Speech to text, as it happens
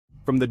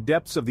From the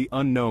depths of the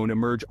unknown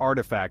emerge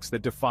artifacts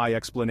that defy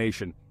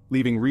explanation,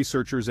 leaving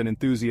researchers and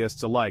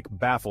enthusiasts alike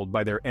baffled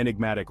by their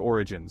enigmatic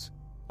origins.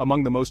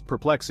 Among the most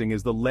perplexing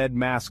is the lead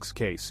masks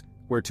case,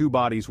 where two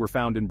bodies were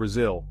found in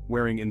Brazil,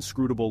 wearing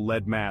inscrutable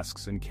lead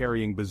masks and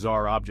carrying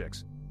bizarre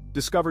objects.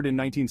 Discovered in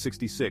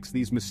 1966,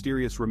 these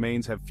mysterious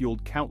remains have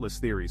fueled countless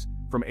theories,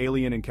 from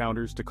alien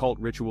encounters to cult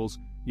rituals,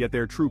 yet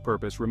their true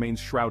purpose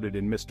remains shrouded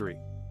in mystery.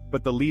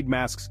 But the lead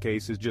masks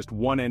case is just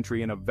one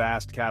entry in a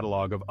vast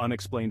catalog of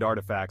unexplained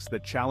artifacts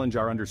that challenge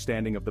our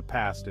understanding of the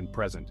past and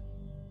present.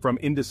 From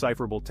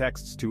indecipherable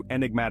texts to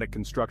enigmatic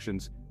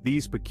constructions,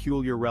 these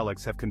peculiar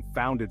relics have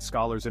confounded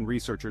scholars and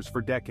researchers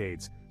for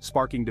decades,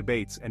 sparking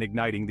debates and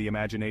igniting the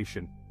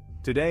imagination.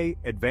 Today,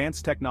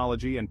 advanced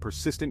technology and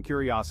persistent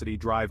curiosity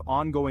drive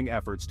ongoing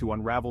efforts to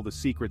unravel the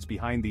secrets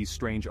behind these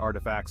strange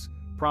artifacts,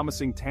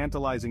 promising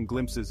tantalizing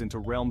glimpses into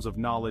realms of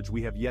knowledge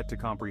we have yet to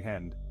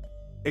comprehend.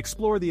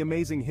 Explore the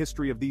amazing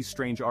history of these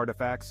strange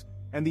artifacts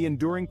and the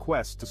enduring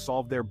quest to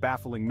solve their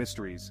baffling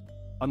mysteries,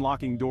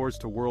 unlocking doors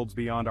to worlds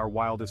beyond our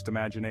wildest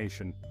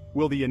imagination.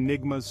 Will the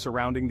enigmas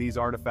surrounding these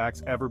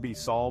artifacts ever be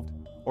solved,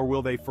 or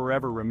will they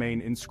forever remain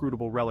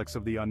inscrutable relics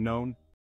of the unknown?